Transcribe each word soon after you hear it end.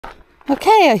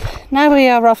Okay, now we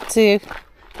are off to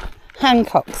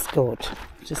Hancock Gorge.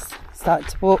 Just started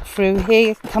to walk through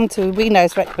here, come to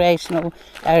Reno's recreational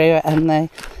area, and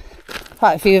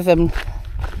quite a few of them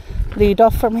lead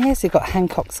off from here. So you've got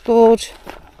Hancock Gorge,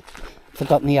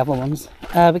 forgotten the other ones.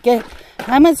 We get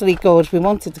Hammersley Gorge we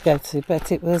wanted to go to,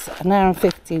 but it was an hour and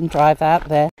 15 drive out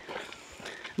there.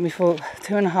 And we thought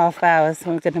 2.5 hours,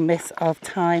 and we're going to miss our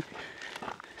time.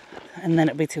 And then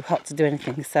it'll be too hot to do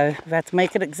anything. So we've had to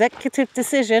make an executive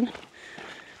decision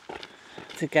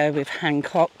to go with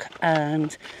Hancock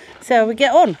and see how we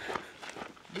get on.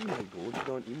 Hancock Gorge,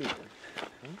 90 metres.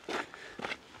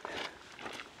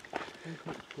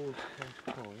 Hancock Gorge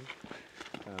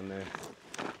down there.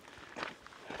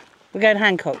 We're going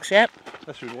Hancock's, yep.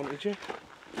 That's what we wanted, you.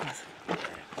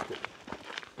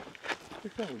 We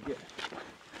thought we'd get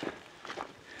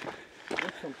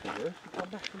something worse. We'll come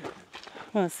back from it.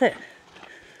 Well, that's it.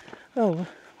 Oh,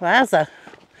 wowza.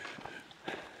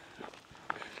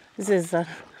 This is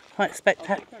quite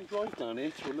spectacular. I can drive down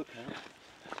here to a lookout.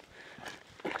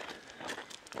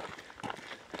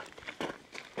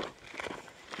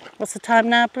 What's the time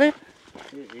now, Blue?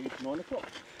 It is 9 o'clock.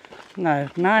 No,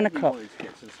 9 o'clock. We wanted to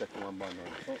get to the second one by 9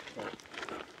 o'clock,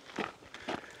 so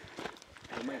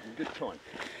we're making good time.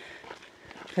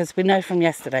 Because we know from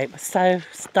yesterday it was so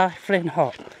stifling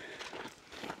hot.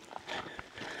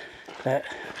 But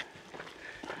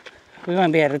we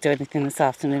won't be able to do anything this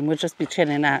afternoon. We'll just be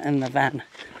chilling out in the van.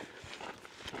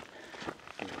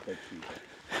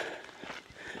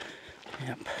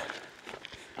 Yep.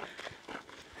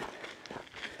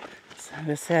 So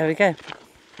we'll see how we go.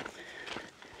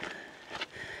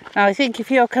 Now I think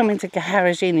if you're coming to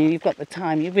Karijini, you've got the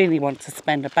time, you really want to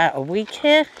spend about a week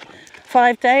here.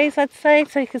 5 days, I'd say,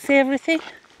 so you can see everything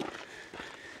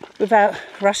without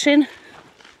rushing.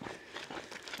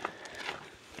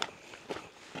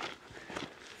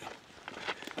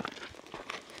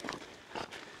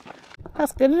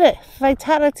 That's good, isn't it?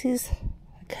 Fatalities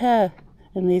occur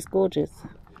in these gorges.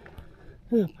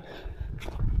 Ooh.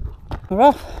 We're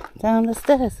off down the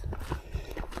stairs.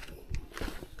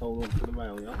 Hold on to the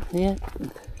rail, yeah? Yeah.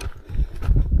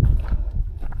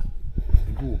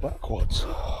 Ooh, backwards.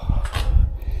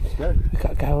 Let's go. We've got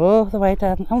to go all the way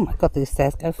down. Oh my God, these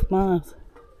stairs go for miles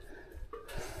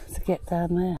to get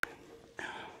down there.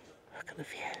 Look at the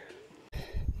view.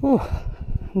 Ooh,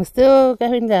 we're still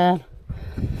going down.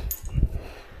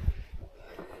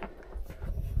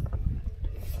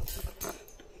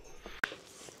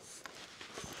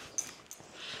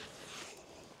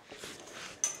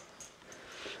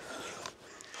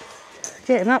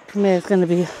 Getting up from here is going to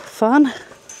be fun.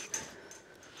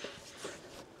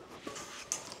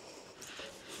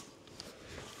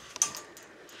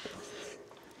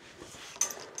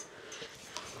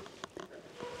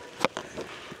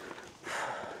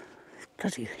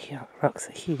 Bloody rocks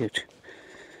are huge.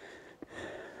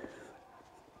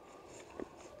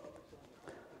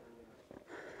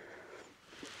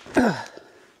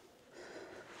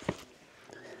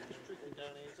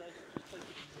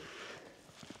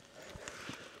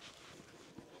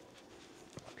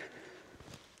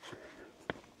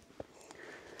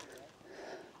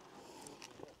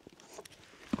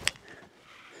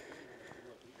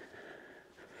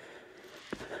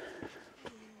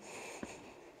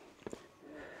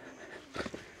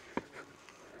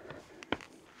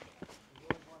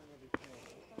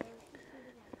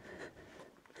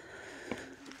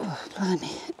 Oh,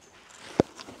 blimey.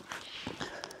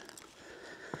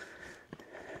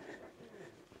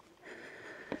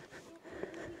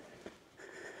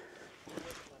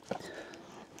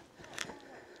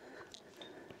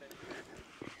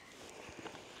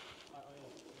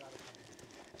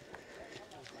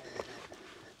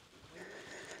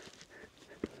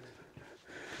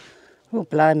 Oh,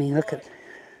 blimey, look at...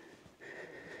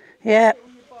 Yeah.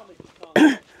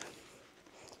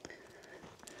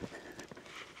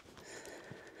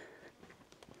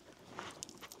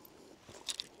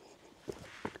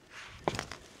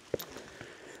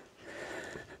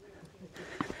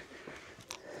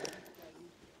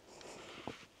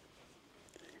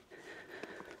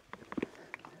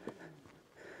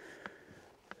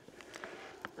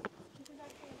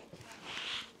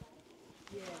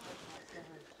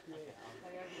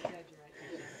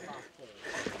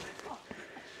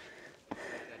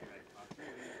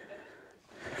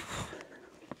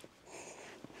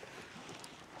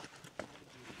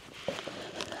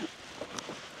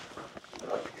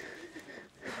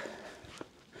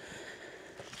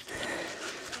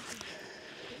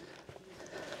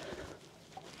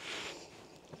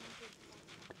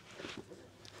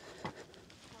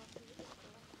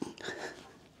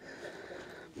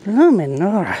 Blimey,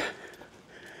 Nora.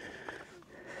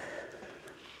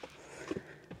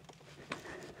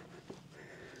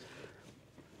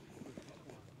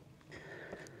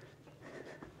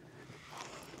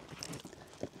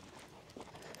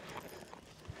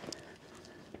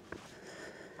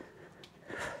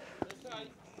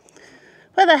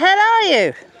 Where the hell are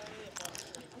you?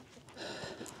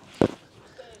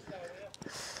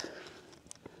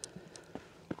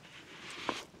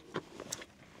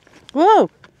 Whoa!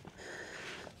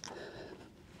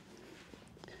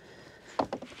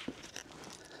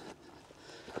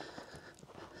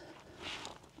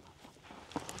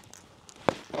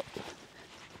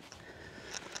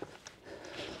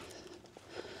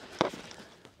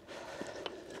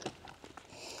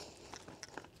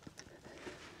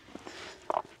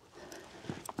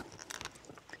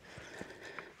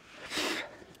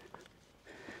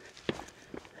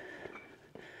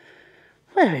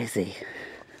 Where is he?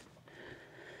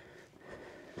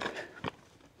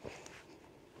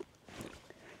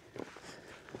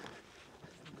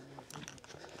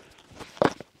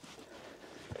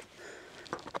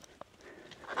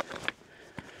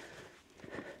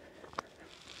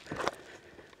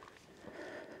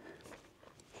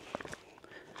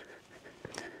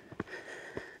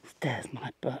 There's my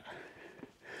butt.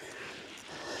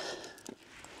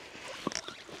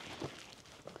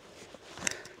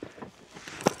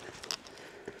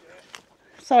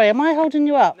 Sorry, am I holding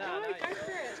you up? No, go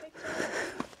for it.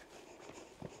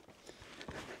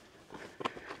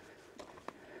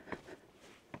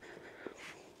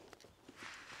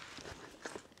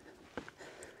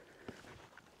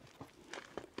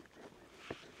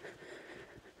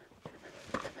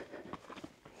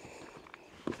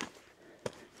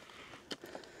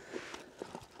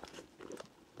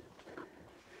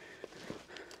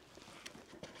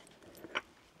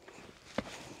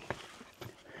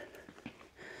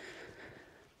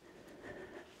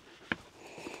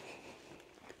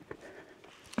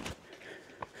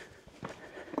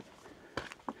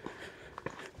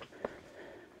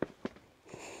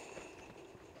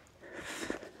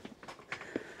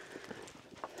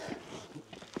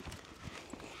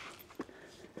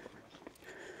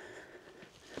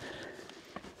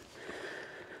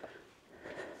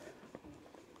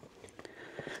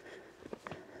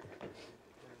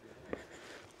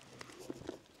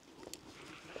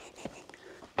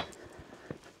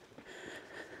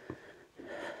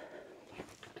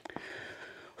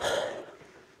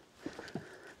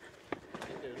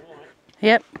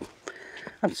 Yep.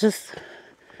 I'm just...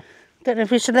 Don't know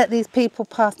if we should let these people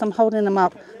past. I'm holding them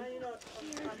up. No, you're not.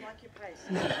 I like your pace.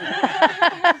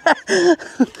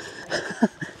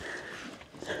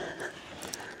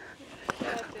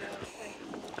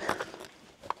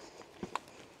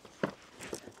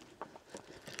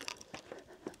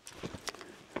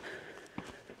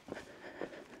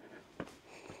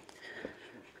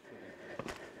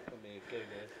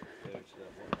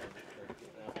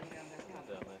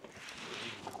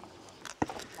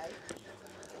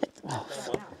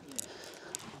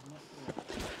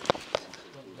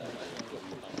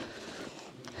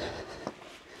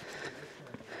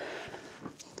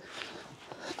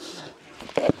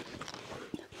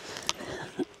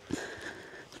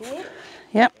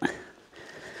 Yep. We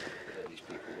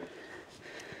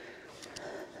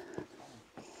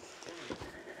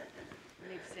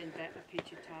need to send back a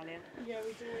picture, Talia. Yeah,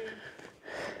 we do.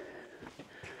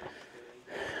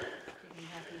 Keep me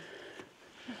happy.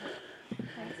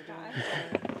 Thanks, guys.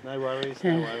 No worries,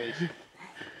 no worries.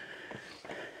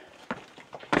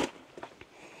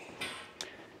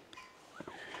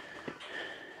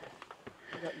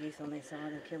 We've got youth on their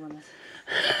side and killing us.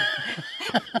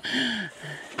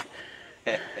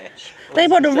 They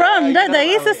want to run, don't they?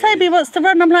 He's the same, he wants to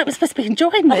run. I'm like, we're supposed to be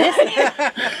enjoying this.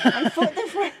 I thought they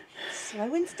were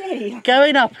slow and steady.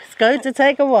 Going up. It's going to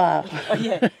take a while. Oh,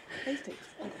 yeah. These two.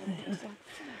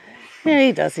 Yeah,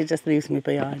 he does. He just leaves me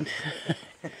behind.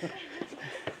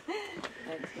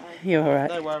 You're all right.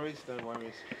 No worries, no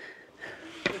worries.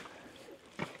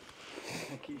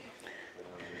 Thank you.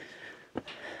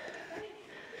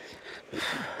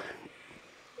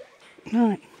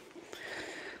 Right.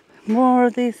 More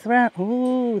of these around.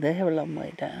 Oh, they're a long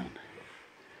way down.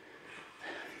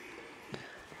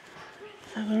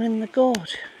 So we're in the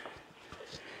gorge.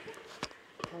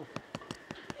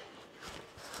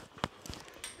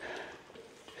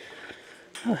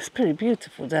 Oh, it's pretty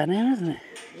beautiful down here, isn't it?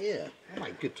 Yeah, I had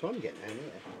a good time getting down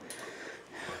here.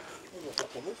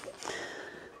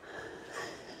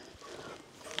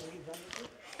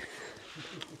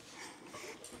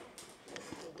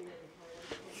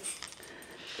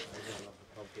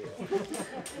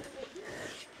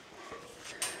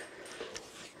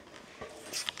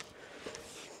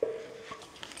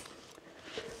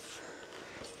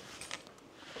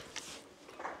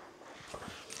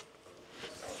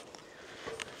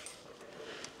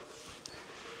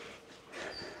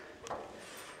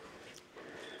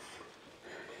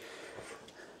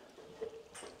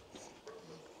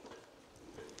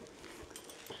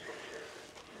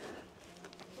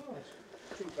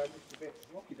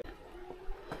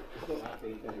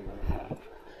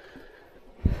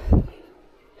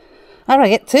 How do I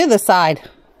get to the side?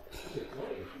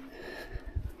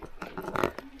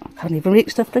 I can't even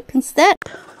reach the flipping step.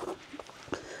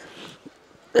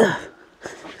 Ugh.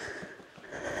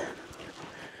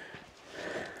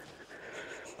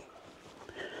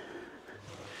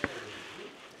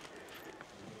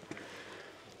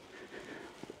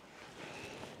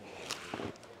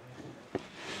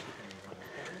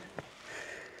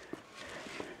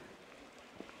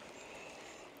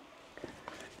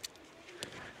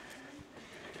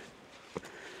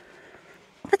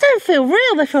 They don't feel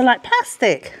real, they feel like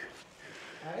plastic.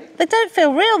 They don't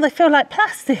feel real, they feel like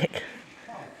plastic.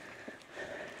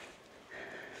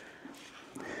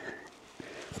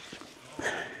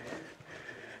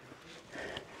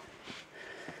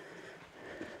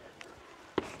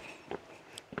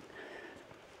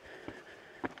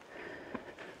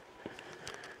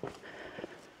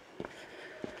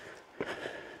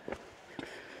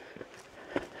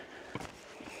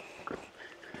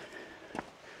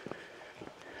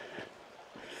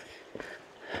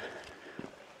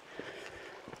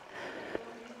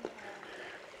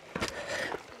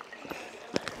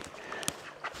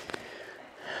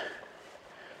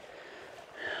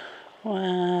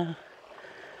 Wow.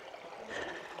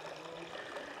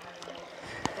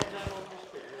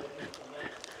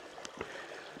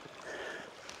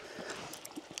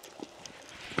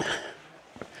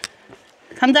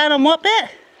 Come down on what bit?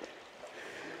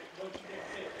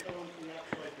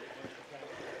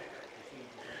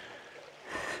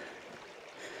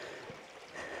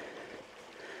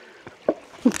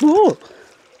 Ooh.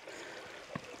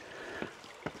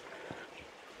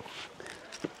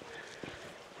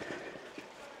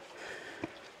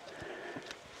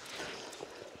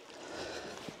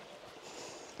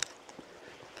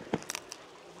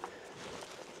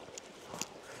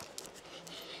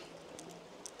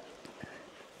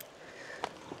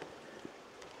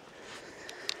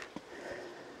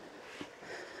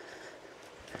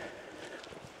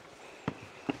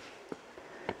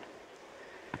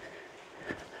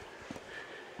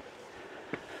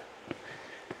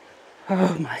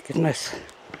 Oh my goodness,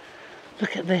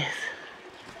 look at this.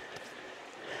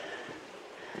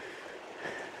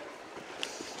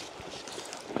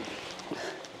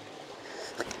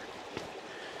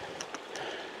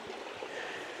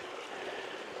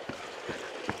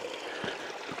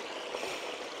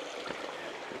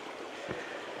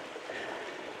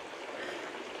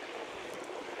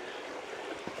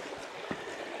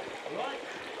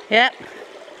 Yep.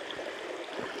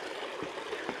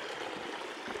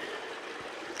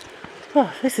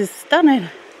 Oh, this is stunning.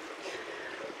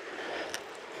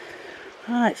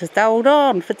 Right, just hold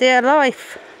on for dear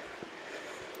life.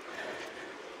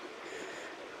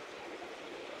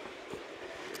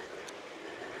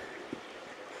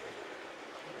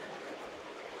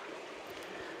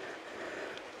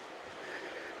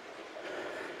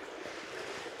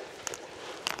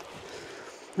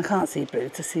 I can't see Boo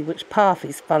to see which path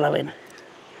he's following.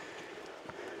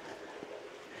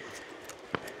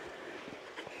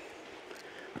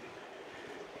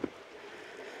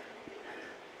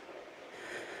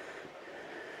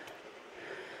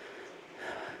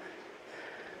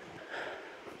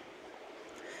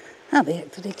 How the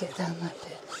heck did he get down that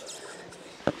bit?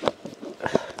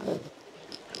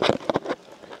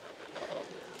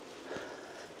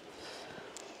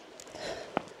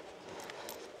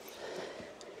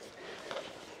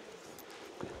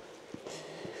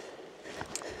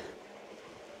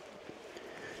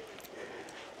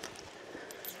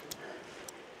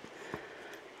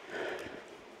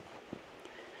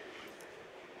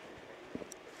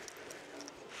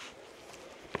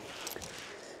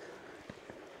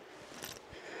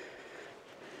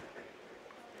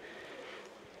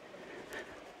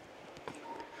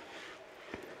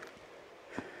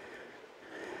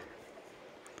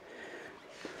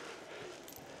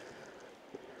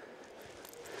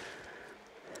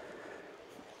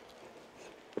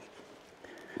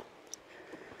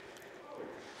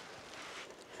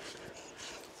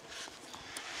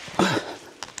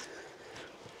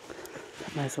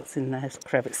 Knows what's in those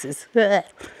crevices. Where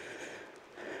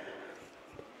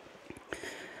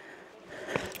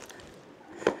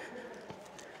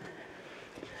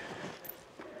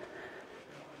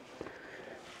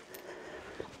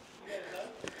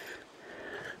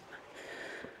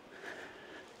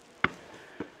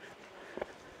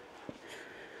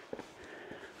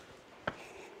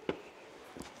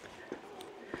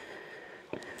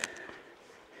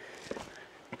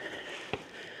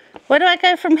do I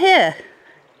go from here?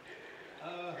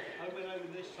 I went over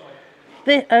this side.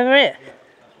 Over it? Yeah, that's right.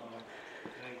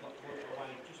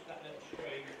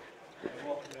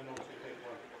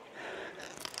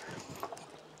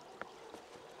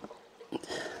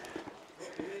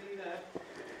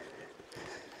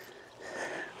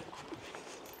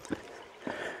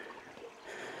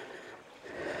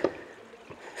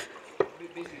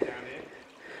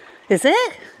 Is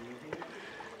it?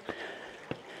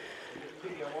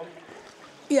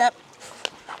 Yep.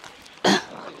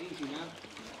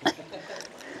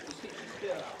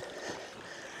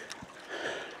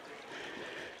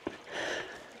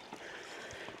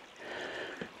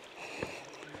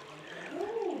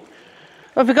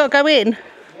 Have we got to go in?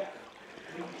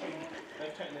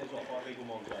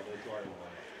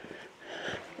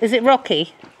 Is it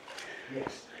rocky?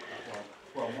 Yes.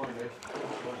 Well, one of them.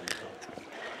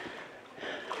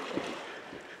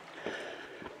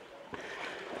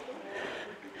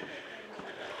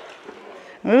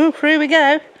 Oh, through we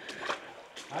go.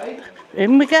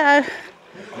 In we go.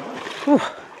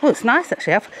 Oh, it's nice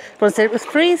actually. I thought it was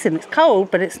freezing. It's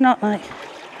cold, but it's not like...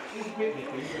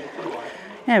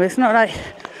 Yeah, but it's not like...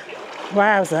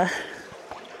 Wowzer.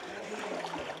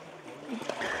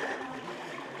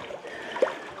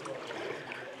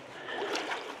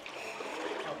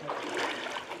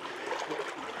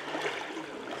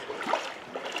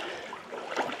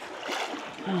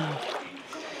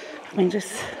 I mean,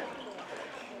 it's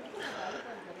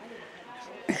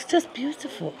just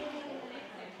beautiful.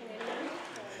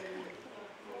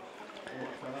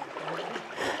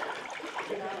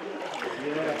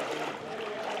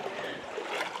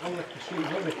 I'll let you see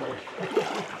where it goes.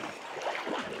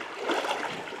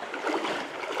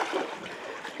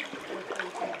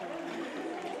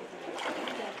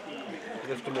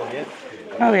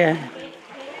 Oh yeah.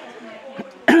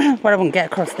 Well, I wouldn't get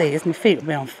across these. My feet would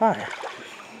be on fire.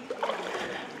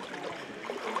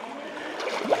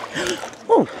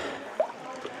 Oh,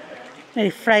 nearly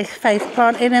face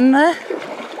planted in there.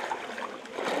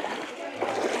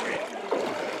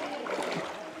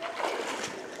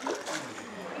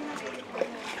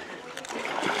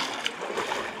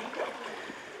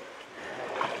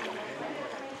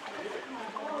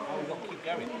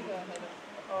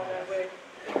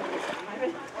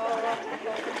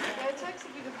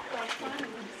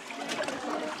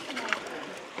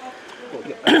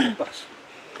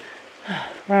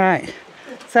 Right,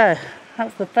 so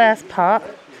that's the first part,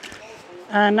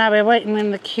 and now we're waiting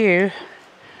in the queue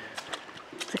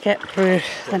to get through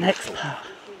the next part.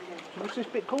 What's this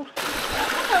bit called?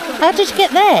 How did you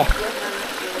get there?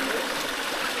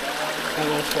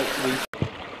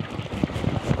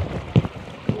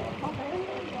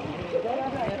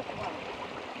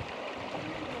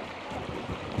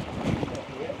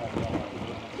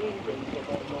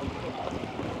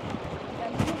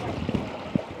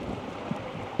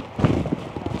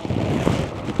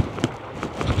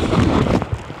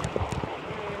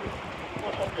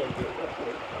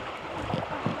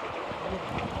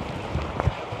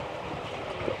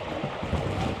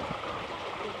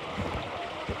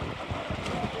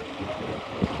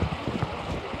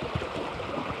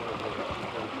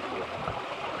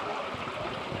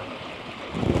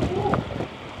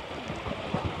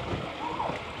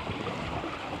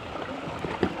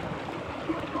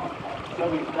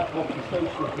 That rocky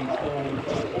social piece going.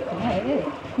 Yeah, it is.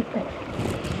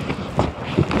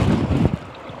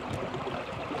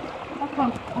 I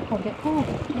can't get past.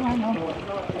 No, hang on.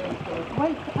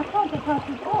 Wait, I can't get past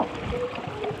this box.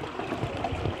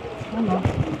 Hang on.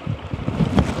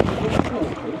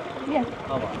 Yeah.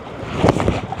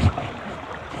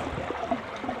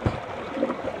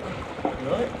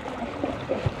 Right?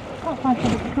 I can't find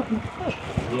something to put my foot.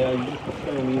 Yeah, you just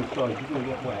stay on the inside. You're going to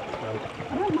get wet. So.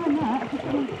 I don't mind that. I just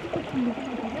want to put my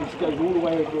foot. This goes all the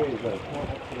way over here, though. Right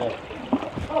up to there.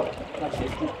 Oh, that's it.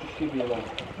 Just give me a line.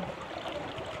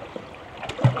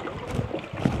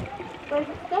 Where's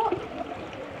it stop?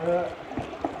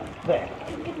 There.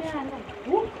 Give me a hand.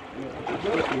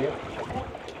 Yeah.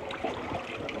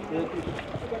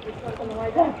 On the way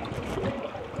down.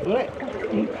 Right.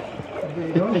 There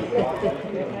you go.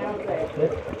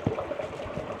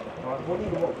 Right, what do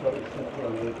you want for it?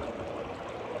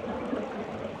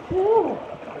 Ooh.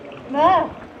 No.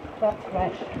 That's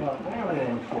fresh. Right, now and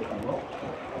then, fucking rock.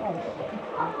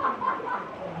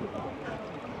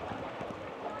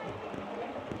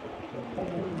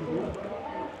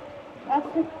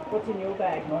 What's in your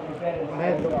bag?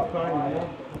 Man's got a phone there.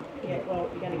 Yeah, well,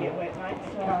 you're going to get wet, mate.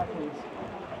 So. Car keys.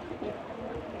 Do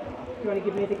you want to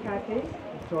give me the car keys?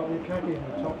 It's like the car keys in the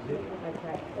top zip.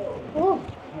 Okay. Oh.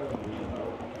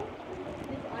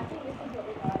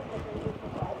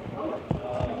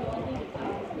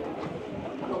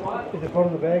 Is the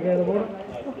bottom of the bag out of the water?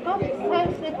 For God's sake, so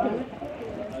slippery.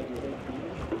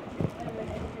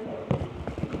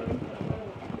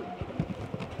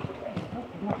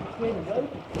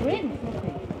 Really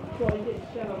slippery. Go and get the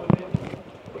shell on a bit.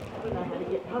 I don't know how to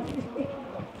get past this.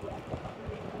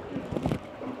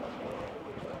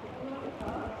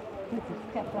 This is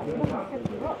kept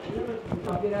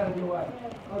get out of your way.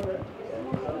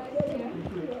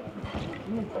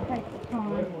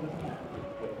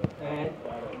 And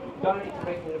don't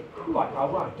expect me to, like, I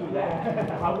won't do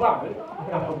that. I won't.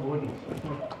 I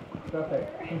wouldn't. Perfect.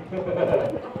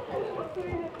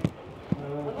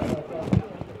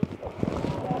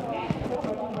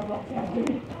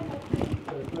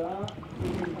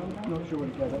 Not sure what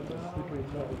it goes. That's slippery.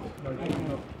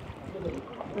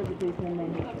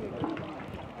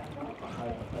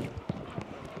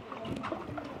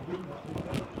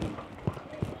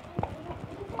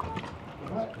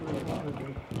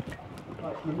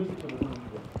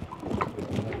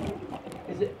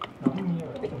 Is it?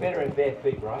 It's better in bare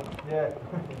feet, right? Yeah.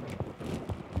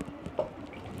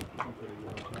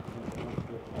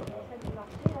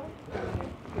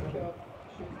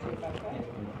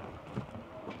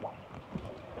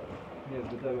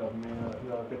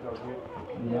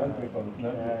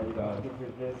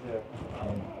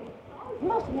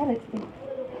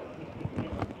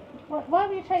 Why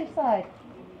have you changed side?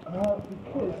 Because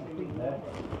it's been there.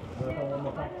 I want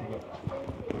my back to get.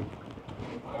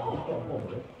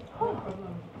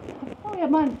 Oh yeah,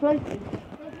 mine's broken.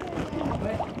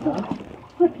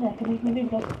 Grip neck and even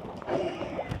move on.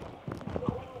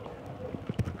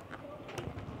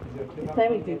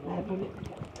 Very good there, wasn't it?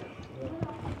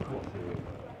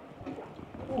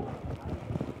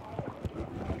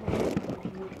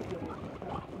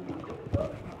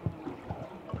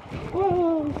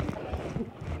 Whoa!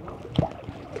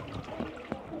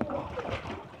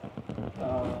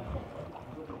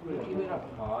 Keep it up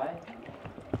high.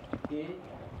 Here.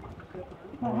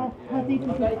 How deep is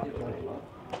it?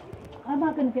 How am I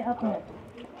going to get up there?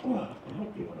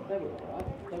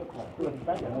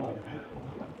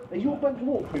 Is your bunch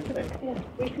walk through, isn't it? Yeah.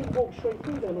 We can walk straight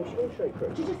through then or swim straight through.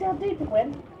 Did you see how deep it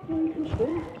went? Yeah, you can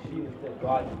swim. She was the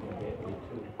guide in there too.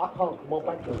 I can't, my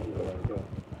back goes through there.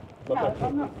 No,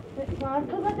 I'm not.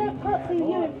 Because I can't see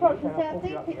you in front to see how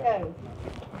deep it goes.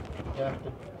 You have to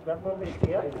grab my wrist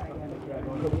here,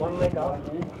 put one leg up.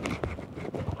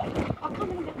 I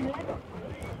can't even get my leg up.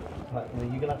 You're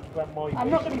going to have to grab my wrist. I'm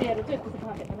not going to be able to do it because I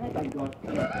can't get my leg up.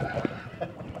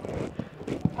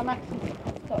 I'm actually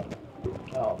stuck.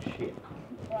 Oh shit.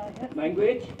 Right.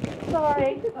 Language?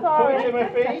 Sorry. Sorry,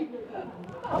 Timothy.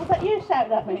 Oh, was that you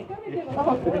shouting at me?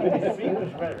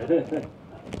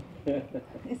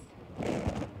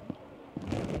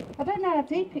 I don't know how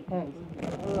deep it goes. I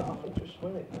think just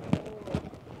swim it.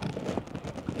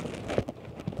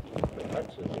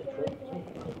 That's a bit tricky.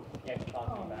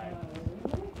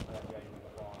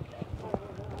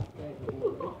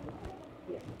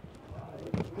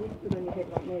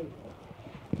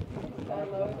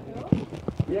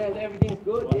 Yeah, everything's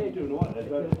good. Yeah, doing all right.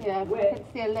 Yeah, I can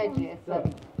see a ledge here, so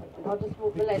I'll just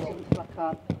walk the ledge until I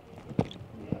can't.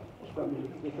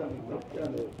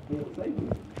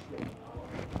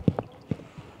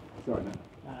 Sorry, no.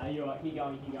 You're right, keep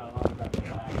going, I'll grab the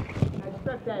bag. It's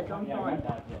stuck there, I'm fine.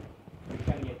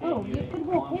 Oh, you can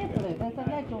walk here through. There's a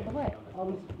ledge all the way.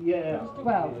 Yeah.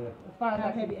 Well, as far as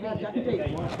I can see.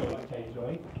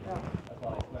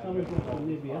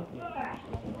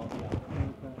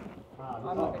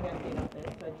 I'm not going to get up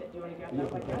there, so do you want to go You're a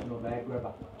that way? professional bag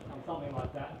grabber. Something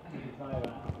like that. You can say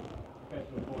that.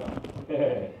 Professional baller.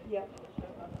 Yep.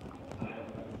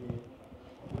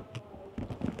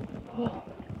 Oh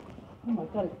my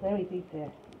god, it's very deep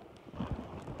there.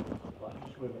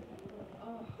 Swim it.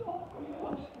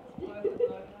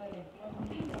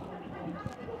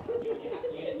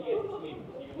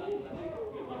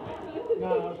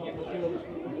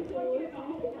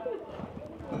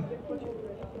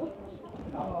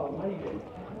 Oh, amazing.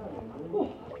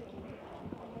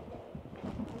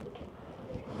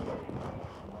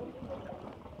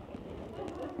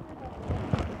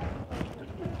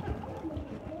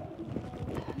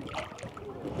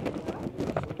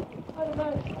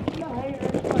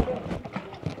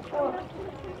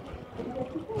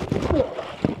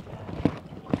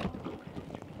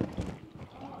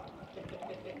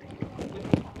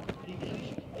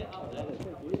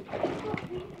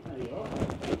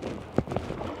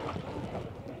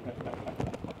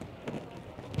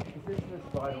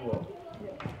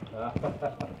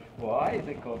 Why is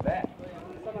it called that?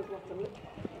 Someone's lost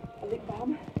a lip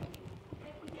balm.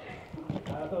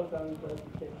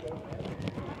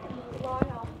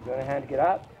 Got a hand to get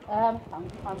up? I'm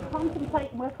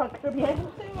contemplating whether I'm going to be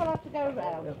able to, or I'll have to go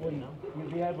around.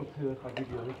 You'll be able to if I give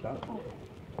you a lift up.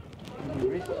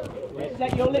 Is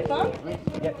that your lip balm? Yeah,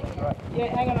 that's right.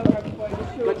 Yeah, hang on, I'll grab it for you.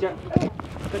 Sure. Gotcha.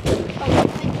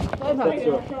 So much. Take it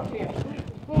off here.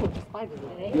 Oh, spiders in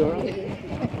there. You alright?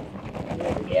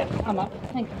 Yeah, I'm up.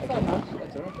 Thank you so much.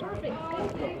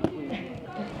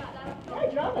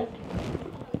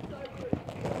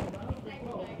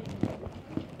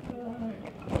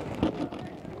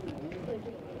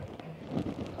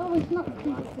 Oh, it's not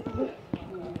too difficult.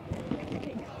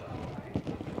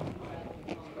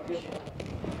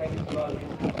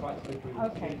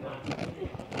 Okay.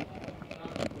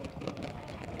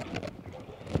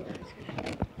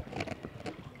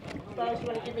 Guys, you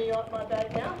want to give me my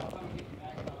bag now?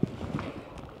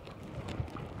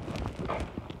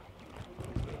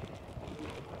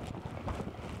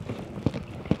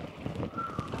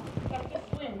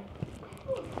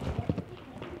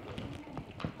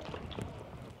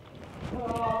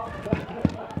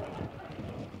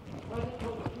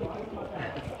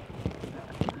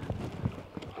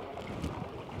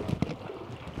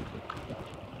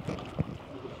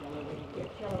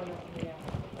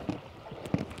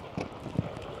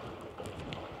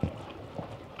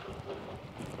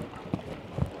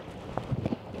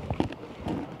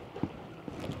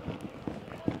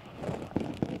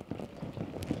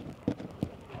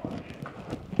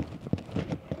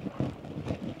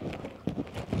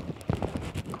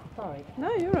 Sorry. No,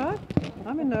 you're right.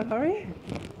 I'm in no hurry.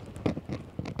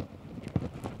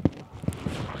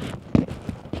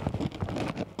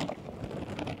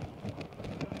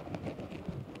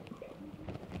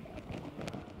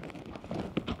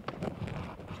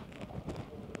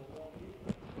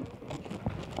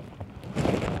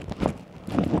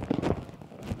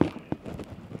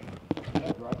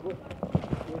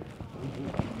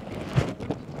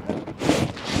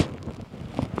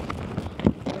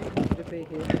 To be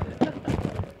here.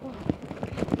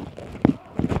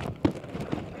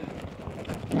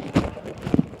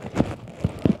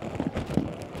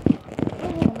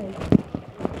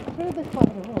 Through this part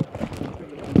of the wall.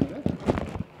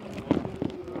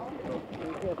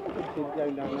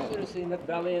 You should have seen the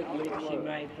valiant leap she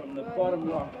made from the bottom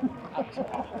rock up to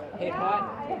head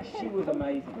height. She was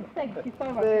amazing. Thank you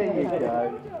so much. There you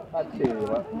go. I'll cheer you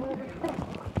up.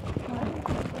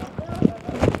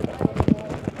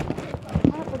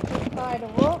 That was the side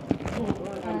of rock. The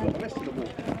rest of the wall.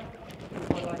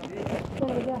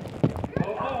 There we go.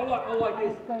 I like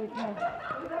this. There we go.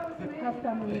 Have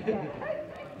done when you get.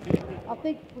 I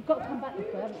think we've got to come back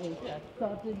this way, haven't we? Yeah. So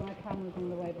I'll do my cameras on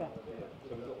the way back.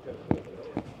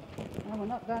 No, we're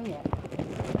not done yet.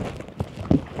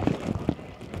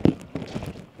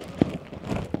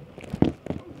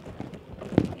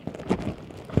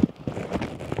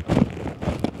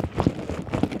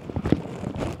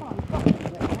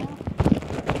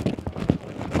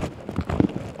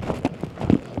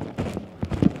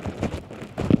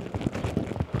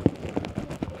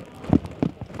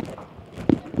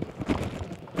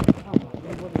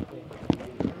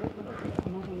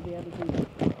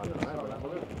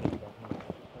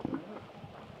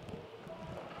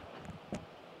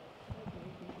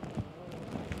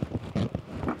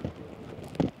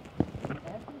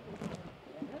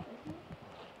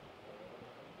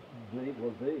 It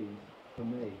was these, for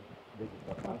me, this is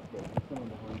the passport. Someone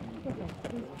behind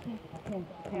you.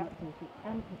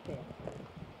 Empathy.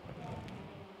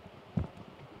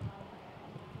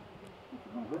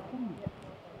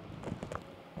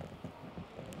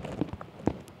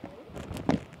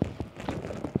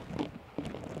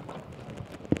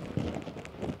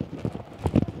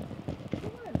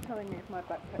 Telling me if my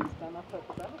backpack's done up at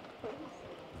the back,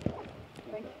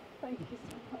 please. Thank you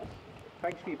so much.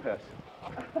 Thanks for your purse.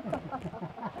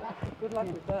 Good luck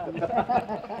with that.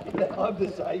 I'm the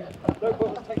same. No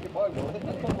bother's taking my wallet.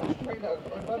 I'm straight out of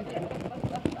my money.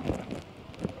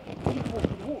 You walk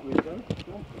the water, is there?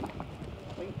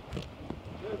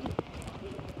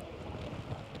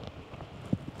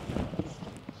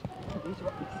 These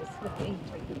rocks are slipping.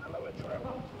 Take the lower trail.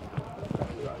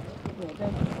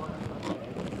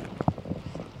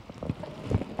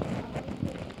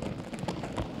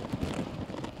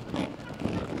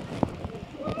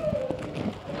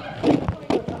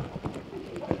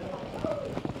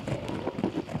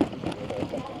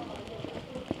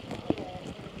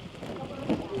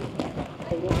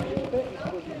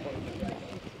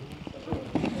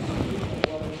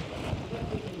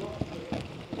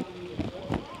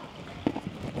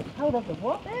 Hold up the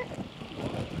what there? Right,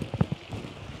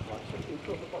 so you've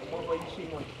got the bottom one where you see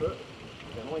my foot,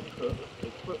 then my foot, the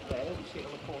foot there, you see it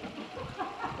on the corner.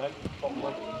 No, bottom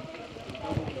one.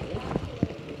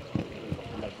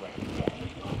 Leg round.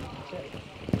 That's it.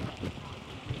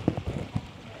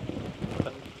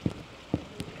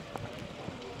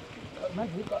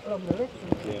 Maybe we've got longer legs.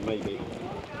 Yeah, maybe.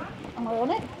 Am I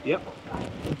on it? Yep.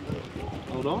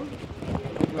 Hold on.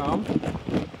 Your arm.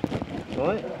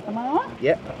 Right? Am I on?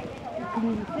 Yep. Can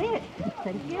you see it?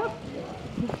 Thank you.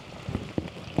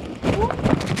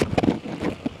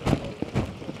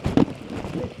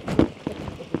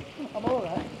 I'm all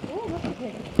right. Oh, look at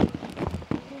it.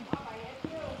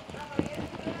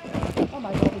 Oh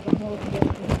my God, we've got more to get to.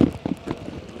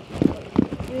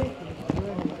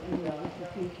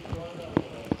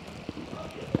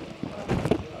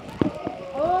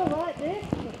 Oh, right, this is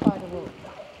the spider walk.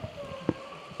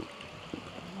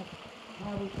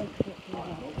 How we take it to the house.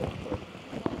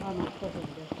 I'm not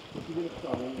studying this.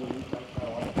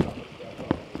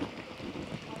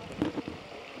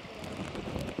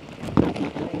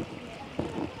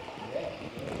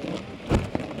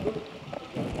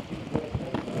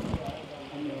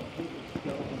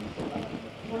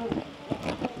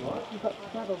 You've got to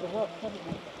travel the rocks, haven't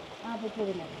you? How are we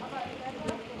doing it?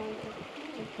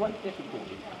 It's quite difficult.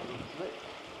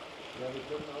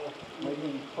 Maybe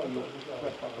you tie your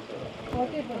dress up a bit. Well, I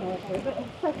did run away through, but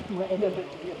it's second wet in Yeah, it.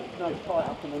 but no, tie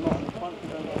up and they're not in front, you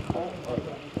don't get caught.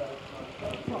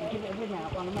 Come on, give it a ring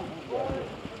out while I'm at it.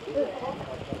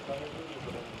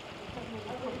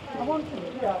 I want to,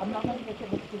 I'm not going to get it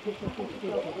because it's too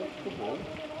stupid.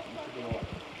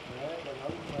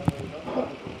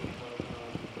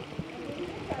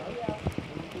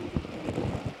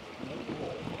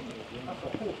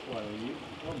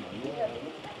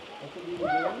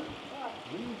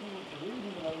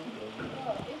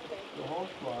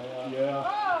 Yeah.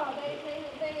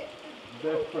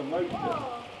 They're promoted.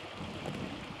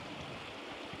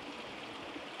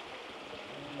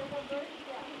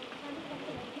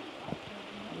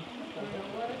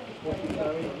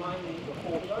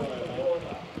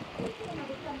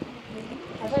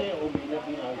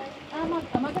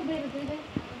 Am I going to be able to do this?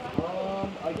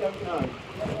 I don't know.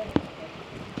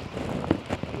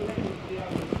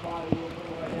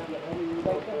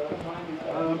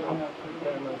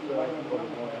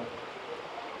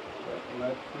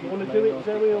 You want to do it,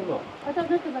 Zoe, or not? I don't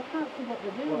know because I can't see what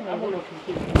they're doing. Have a Really. look and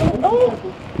see. Oh!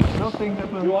 Nothing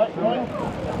happened. You right?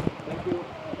 Thank you.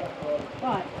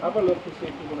 Right. Have a look and see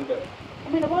if you want to do it. I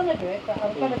mean, I want to do it, but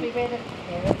I'm going to be realistic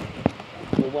here.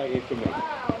 We'll wait here for me.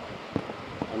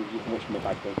 And you can watch my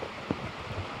bag then.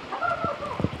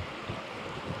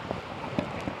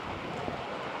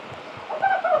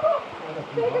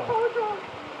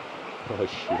 Oh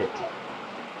shit.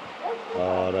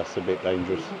 Oh, that's a bit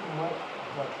dangerous. Do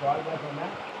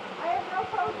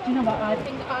you know what? I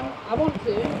think I want to,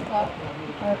 but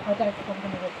I don't think I'm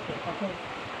going to risk it because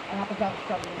I have a gut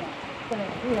struggling now. So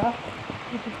here,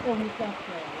 you can still need that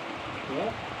there.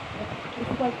 Yeah?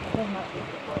 It's quite so much.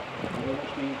 You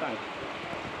watch me bag.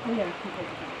 Oh yeah, keep it.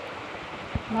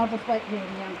 And I'll just wait here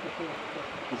in the amphitheatre.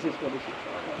 Is this what this is?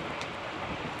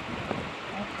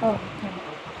 Oh, okay.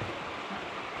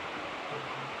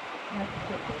 That's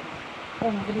good. Oh,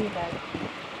 I'm going to leave that.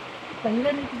 So you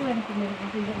don't need to do anything with it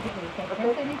until you don't get it. So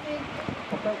press anything.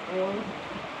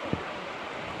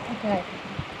 Okay.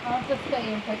 I'll just stay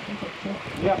here and take some pictures.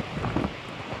 Yeah.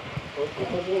 I'll put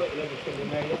my wallet and everything in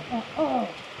there, yeah? Oh,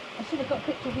 I should have got a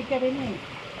picture of you getting in.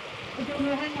 Do you want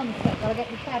to hang on a sec while I get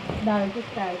your tab? No,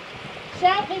 just go.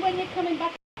 Shout me when you're coming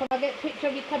back and I'll get a picture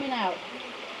of you coming out.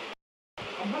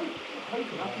 I'm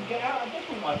hoping I can get out a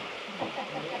different one.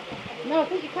 No, I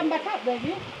think you come back up, don't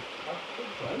you? I think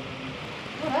so.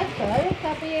 Well, that's so.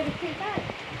 I'll be able to shoot back.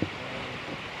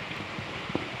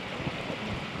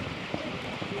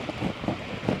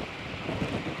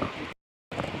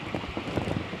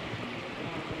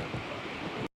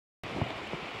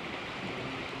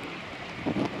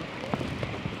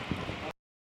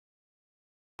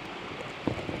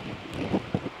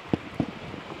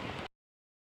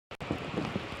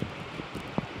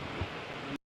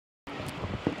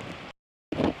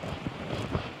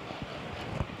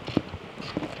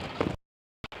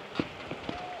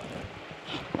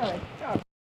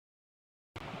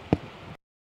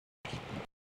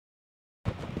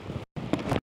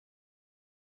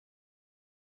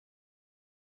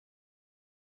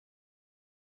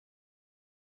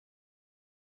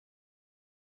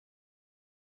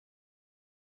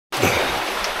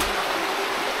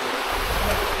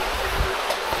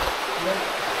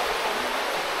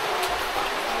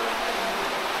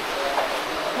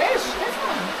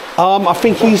 I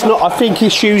think he's not. I think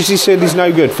his shoes, he said, is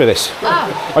no good for this.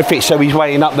 Ah. I think so. He's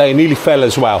waiting up there. He nearly fell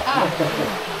as well.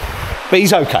 But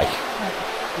he's okay.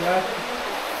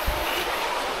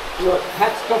 Look,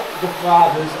 hats off to the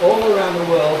fathers all around the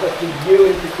world, but to you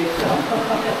in particular.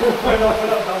 We're not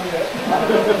done yet.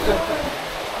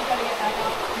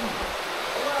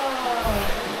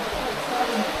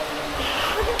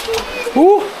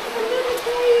 Ooh.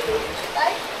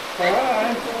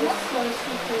 That's so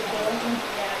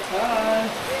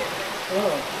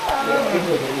Like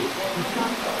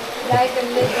a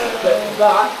little...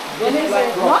 But What is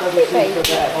it? Monkey face.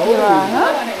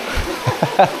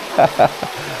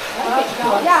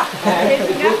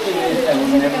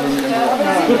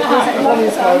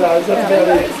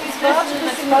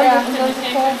 Yeah.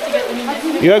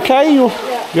 You okay? You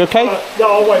okay? Yeah,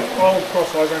 I'll wait. I'll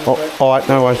cross over in a bit. All right,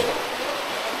 no worries.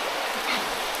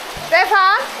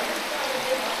 Stefan?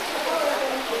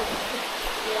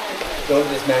 don't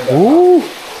this man go Ooh.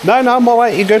 No, I'm all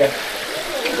right. You're good.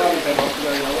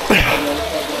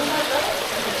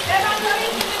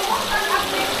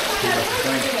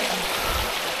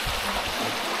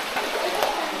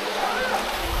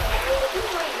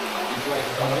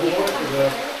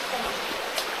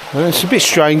 Well, it's a bit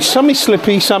strange. Some is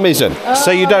slippy, some isn't.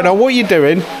 So you don't know what you're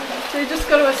doing. So you just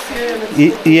got to assume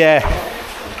it's... Yeah.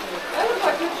 They look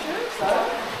like good shoes though.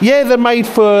 Yeah, they're made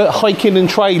for hiking and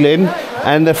trailing,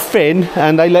 and they're thin,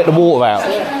 and they let the water out.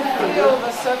 Feel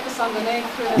the surface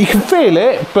underneath. You can feel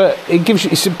it, but it gives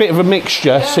you, it's a bit of a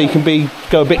mixture, so you can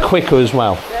go a bit quicker as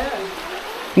well.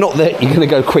 Not that you're going to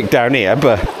go quick down here,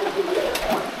 but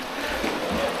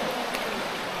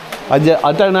I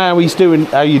don't know how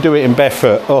you do it in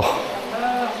barefoot. Oh.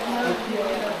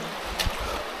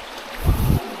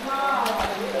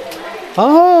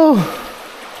 Oh.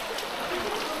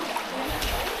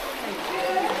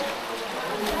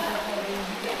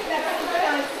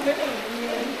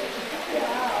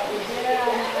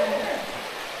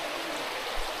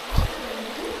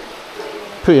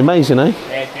 Pretty amazing, eh?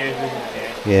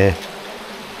 Yeah.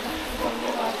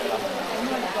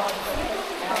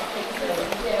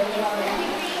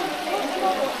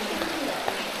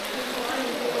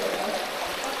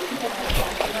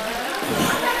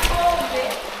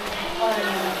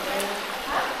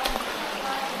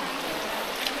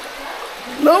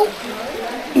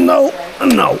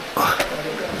 No.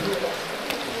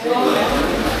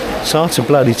 It's hard to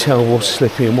bloody tell what's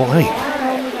slippy and what ain't.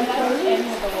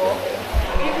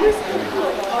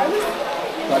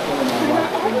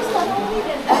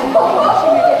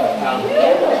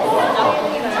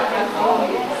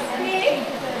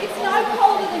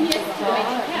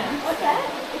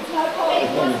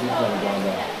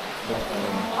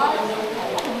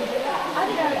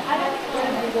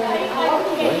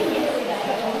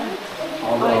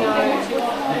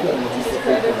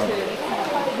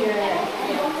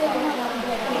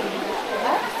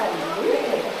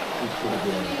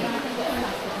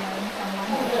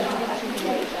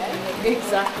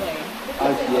 Exactly. I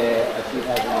actually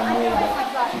had one more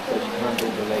that she said she can't do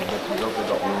the leg, but she's also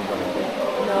got wounds on her leg.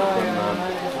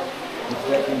 It's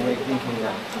making me thinking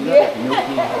that, you know, that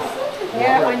milking has...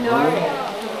 Yeah, I know.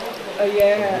 Oh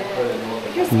yeah.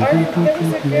 Because there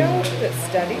was a girl that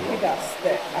studied with us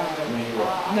that,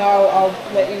 no, I'll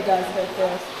let you guys go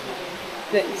first,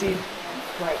 that did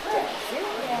breakdancing.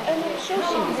 And I'm sure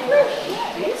she was great.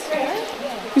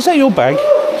 Is that your bag?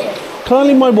 Can I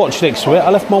leave my watch next to it? I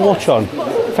left my watch on.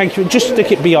 Thank you. Just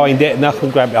stick it behind it and I can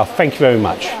grab it off. Thank you very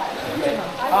much.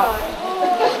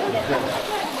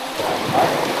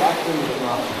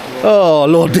 Oh,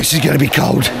 Lord, this is going to be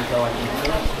cold.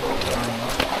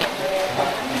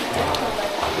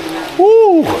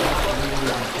 Woo!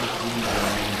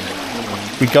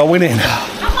 We're going in.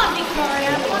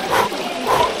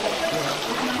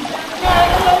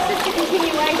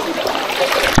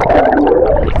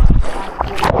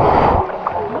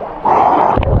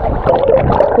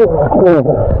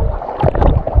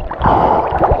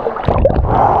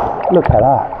 Look at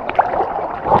that.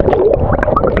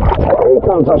 You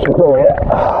can't touch the floor yet.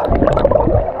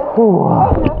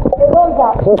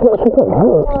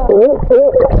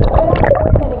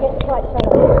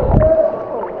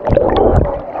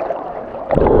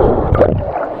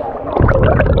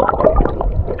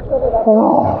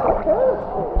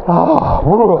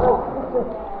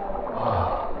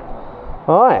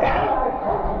 Right,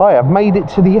 I have made it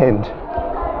to the end.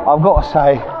 I've got to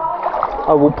say,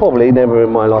 I will probably never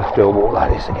in my life do a walk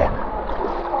like this again.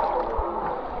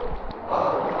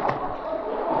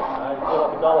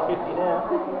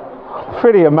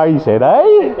 Pretty amazing,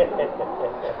 eh?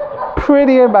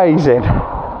 Pretty amazing.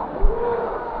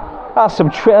 That's a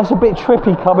bit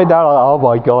trippy coming down. Oh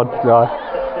my God, no.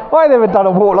 I ain't never done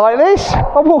a walk like this.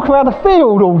 I walk around the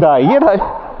field all day, you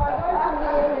know.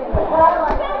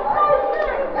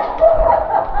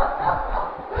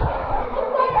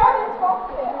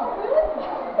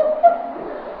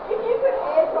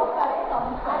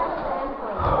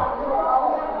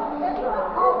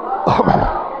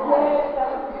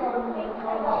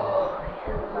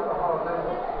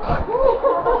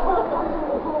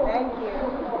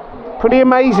 Pretty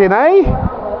amazing, eh?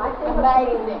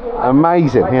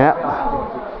 Amazing, yeah.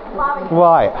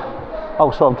 Right.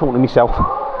 Oh, so I'm talking to myself.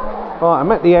 Right,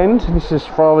 I'm at the end. This is as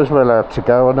far as we're allowed to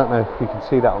go. I don't know if you can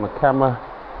see that on the camera.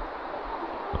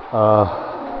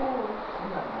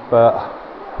 But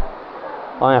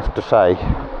I have to say,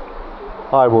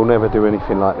 I will never do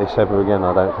anything like this ever again,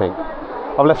 I don't think.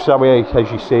 I've left Zoe,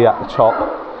 as you see, at the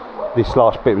top. This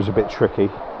last bit was a bit tricky,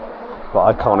 but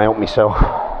I can't help myself.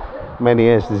 Many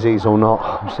years disease or not,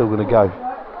 I'm still going to go.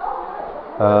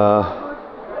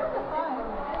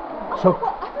 So,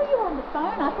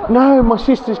 no, my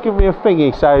sister's giving me a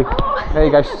thingy, so there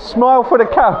you go. Smile for the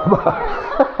camera.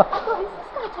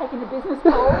 Taking the business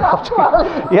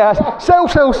call. Yeah,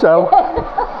 sell.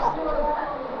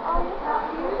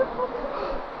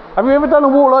 Have you ever done a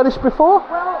walk like this before?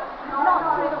 Well,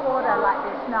 not through the water like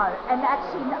this, no. And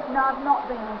actually, no, I've not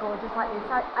been in gorges like this.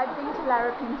 I've been to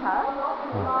Larapinta,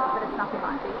 but it's nothing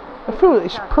like this. I feel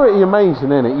it's pretty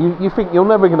amazing, isn't it? You think you're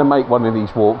never going to make one of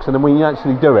these walks, and then when you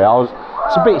actually do it,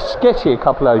 it's a bit sketchy, a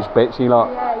couple of those bits. You're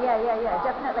like, Yeah,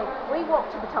 definitely. We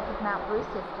walked to the top of Mount Bruce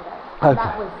yesterday, and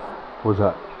that was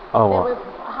that? Oh, there right.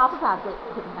 were half of our group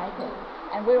couldn't make it,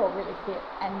 and we're all really fit.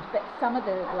 But some of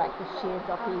the sheer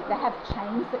jockey, they have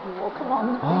chains that you walk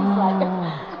along. And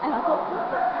I thought, what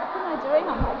am I doing?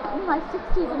 I'm like in my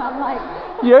 60s, and I'm like,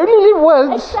 you only live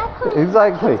once.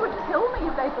 Exactly. Kids would kill me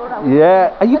if they thought I was.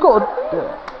 Yeah, and you got.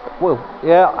 Well,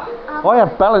 yeah. I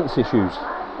have balance issues.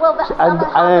 Well, that's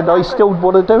and I still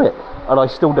want to do it, and I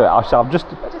still do it.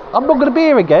 I'm not going to be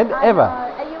here again ever.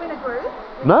 Are you in a group?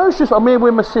 No, it's just I'm here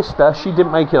with my sister. She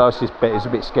didn't make it. It's a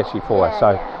bit sketchy for her,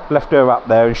 so left her up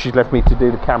there, and she's left me to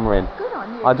do the camera in. Good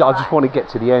on you. I just want to get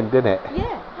to the end, innit?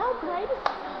 Yeah. How great is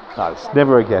that? No, it's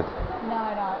never again. No.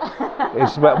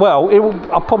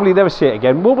 I'll probably never see it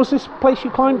again. What was this place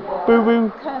you climbed? Boo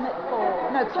Boo?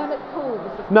 Kermit Pool.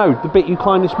 No, the bit you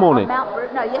climbed this morning. Mount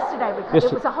Bruce. No, yesterday we climbed.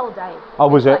 It was a whole day. Oh,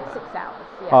 was it? Like 6 hours.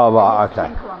 Yeah. Oh, right, okay.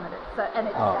 10 kilometres. So,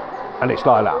 and it's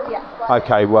like that. Yeah.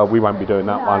 Okay, well we won't be doing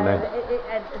that one then.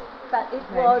 But it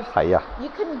was. Hey, yeah. You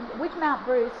can with Mount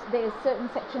Bruce. There's certain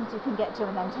sections you can get to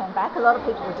and then turn back. A lot of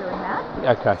people are doing that.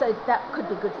 Okay. So that could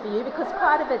be good for you because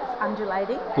part of it's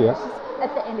undulating. And Yeah. it's just,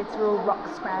 at the end, it's real rock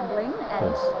scrambling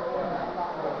and.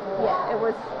 Yeah, it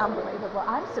was unbelievable.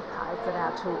 I'm surprised that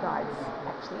our tour guides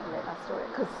actually let us do it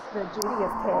because the duty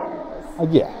of care was.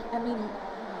 Yeah.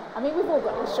 I mean, we've all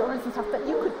got insurance and stuff, but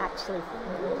you could actually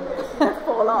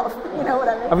fall off. You know what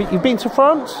I mean? Have you been to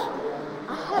France?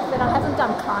 I have, but I haven't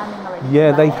done climbing or anything.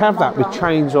 Yeah, they have that with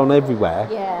chains on everywhere.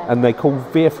 Yeah. And they call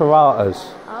via ferratas.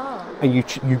 Oh. And you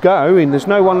go and there's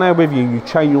no one there with you. You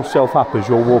chain yourself up as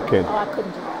you're walking. Oh, I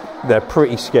couldn't do that. They're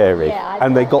pretty scary. Yeah,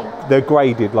 and they're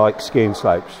graded like skiing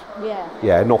slopes. Yeah.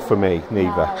 Yeah, not for me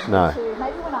neither. No. Me too.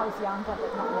 Maybe when I was younger,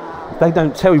 but not now. They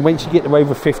don't tell you once you get to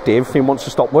over 50, everything wants to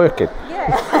stop working.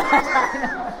 Yeah.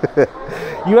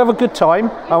 You have a good time.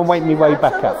 I'll make my way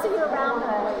back up. See you around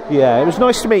there. Yeah, it was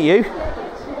nice to meet you.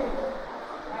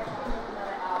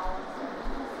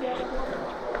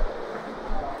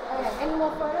 Any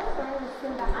more photos?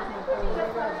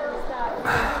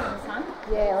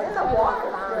 Yeah, let's walk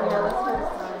around.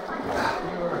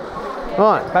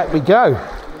 Right, back we go.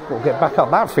 We'll get back up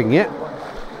that thing yet.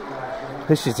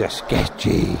 This is a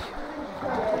sketchy.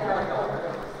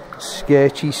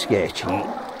 Sketchy.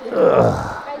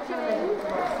 Ugh.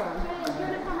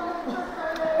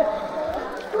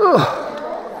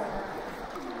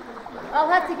 I'll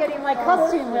have to get in my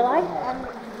costume, will I?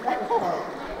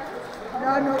 No,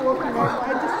 I'm not walking there.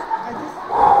 I just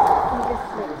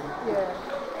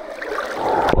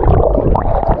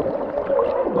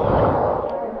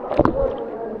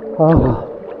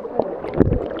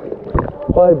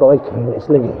Bye, Careless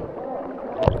Lily.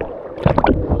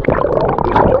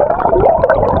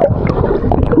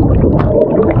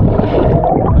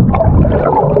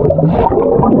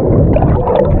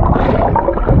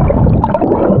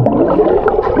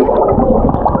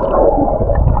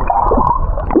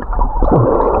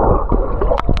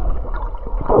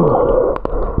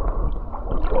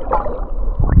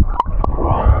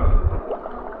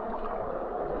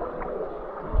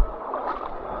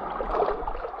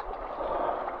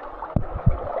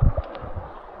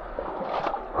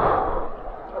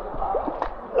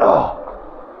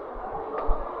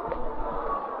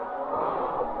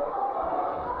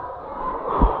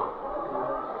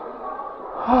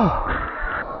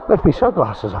 Left me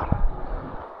sunglasses on.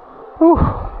 Whew.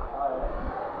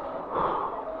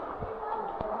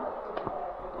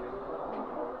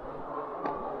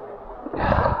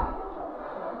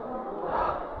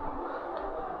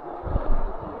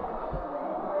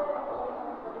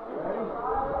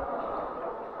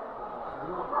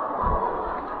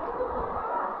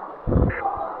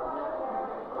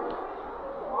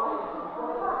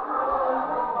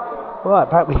 Right,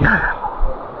 back we go.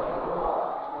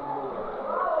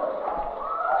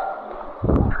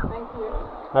 Thank you.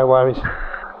 No worries.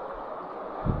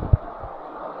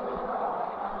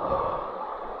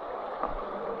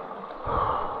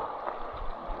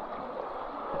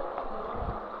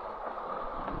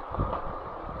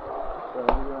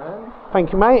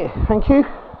 Thank you, mate. Thank you.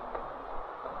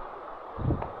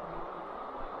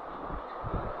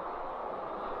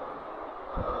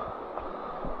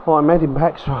 Well, I'm heading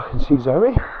back so I can see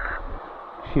Zoe.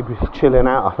 She'll be chilling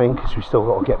out, I think, because we still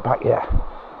got to get back yet.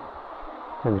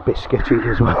 And it's a bit sketchy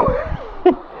as well.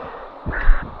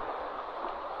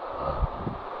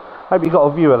 Hope you got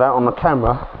a view of that on the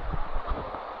camera.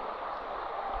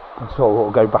 So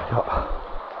I'll go back up.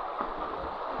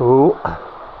 Ooh.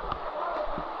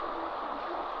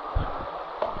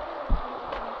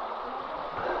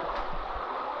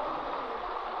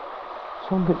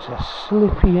 Some bits are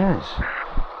slippy as.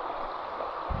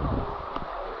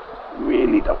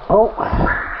 Really don't. Oh,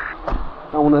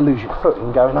 don't want to lose your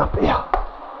footing going up here.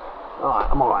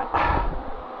 Alright, I'm alright.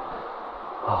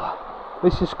 Oh,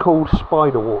 this is called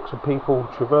spider walks, and people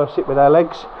traverse it with their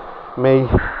legs. Me,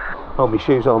 hold my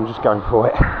shoes on, I'm just going for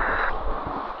it.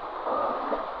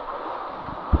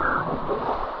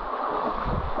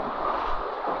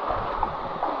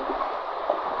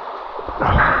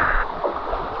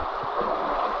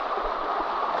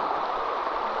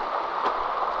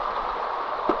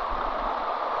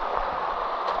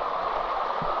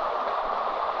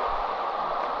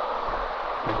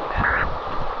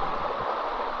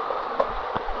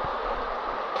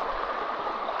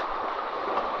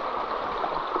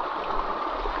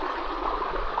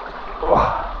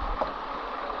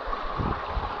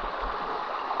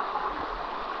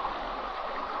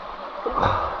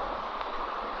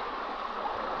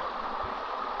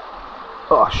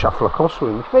 Oh, I shuffle across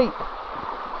with my feet.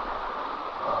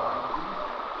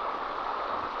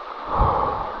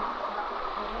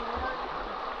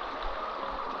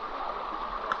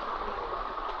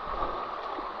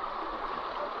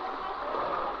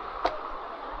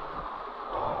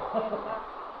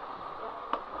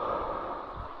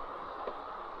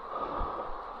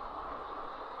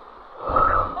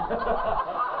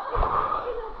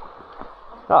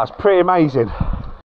 That's pretty amazing.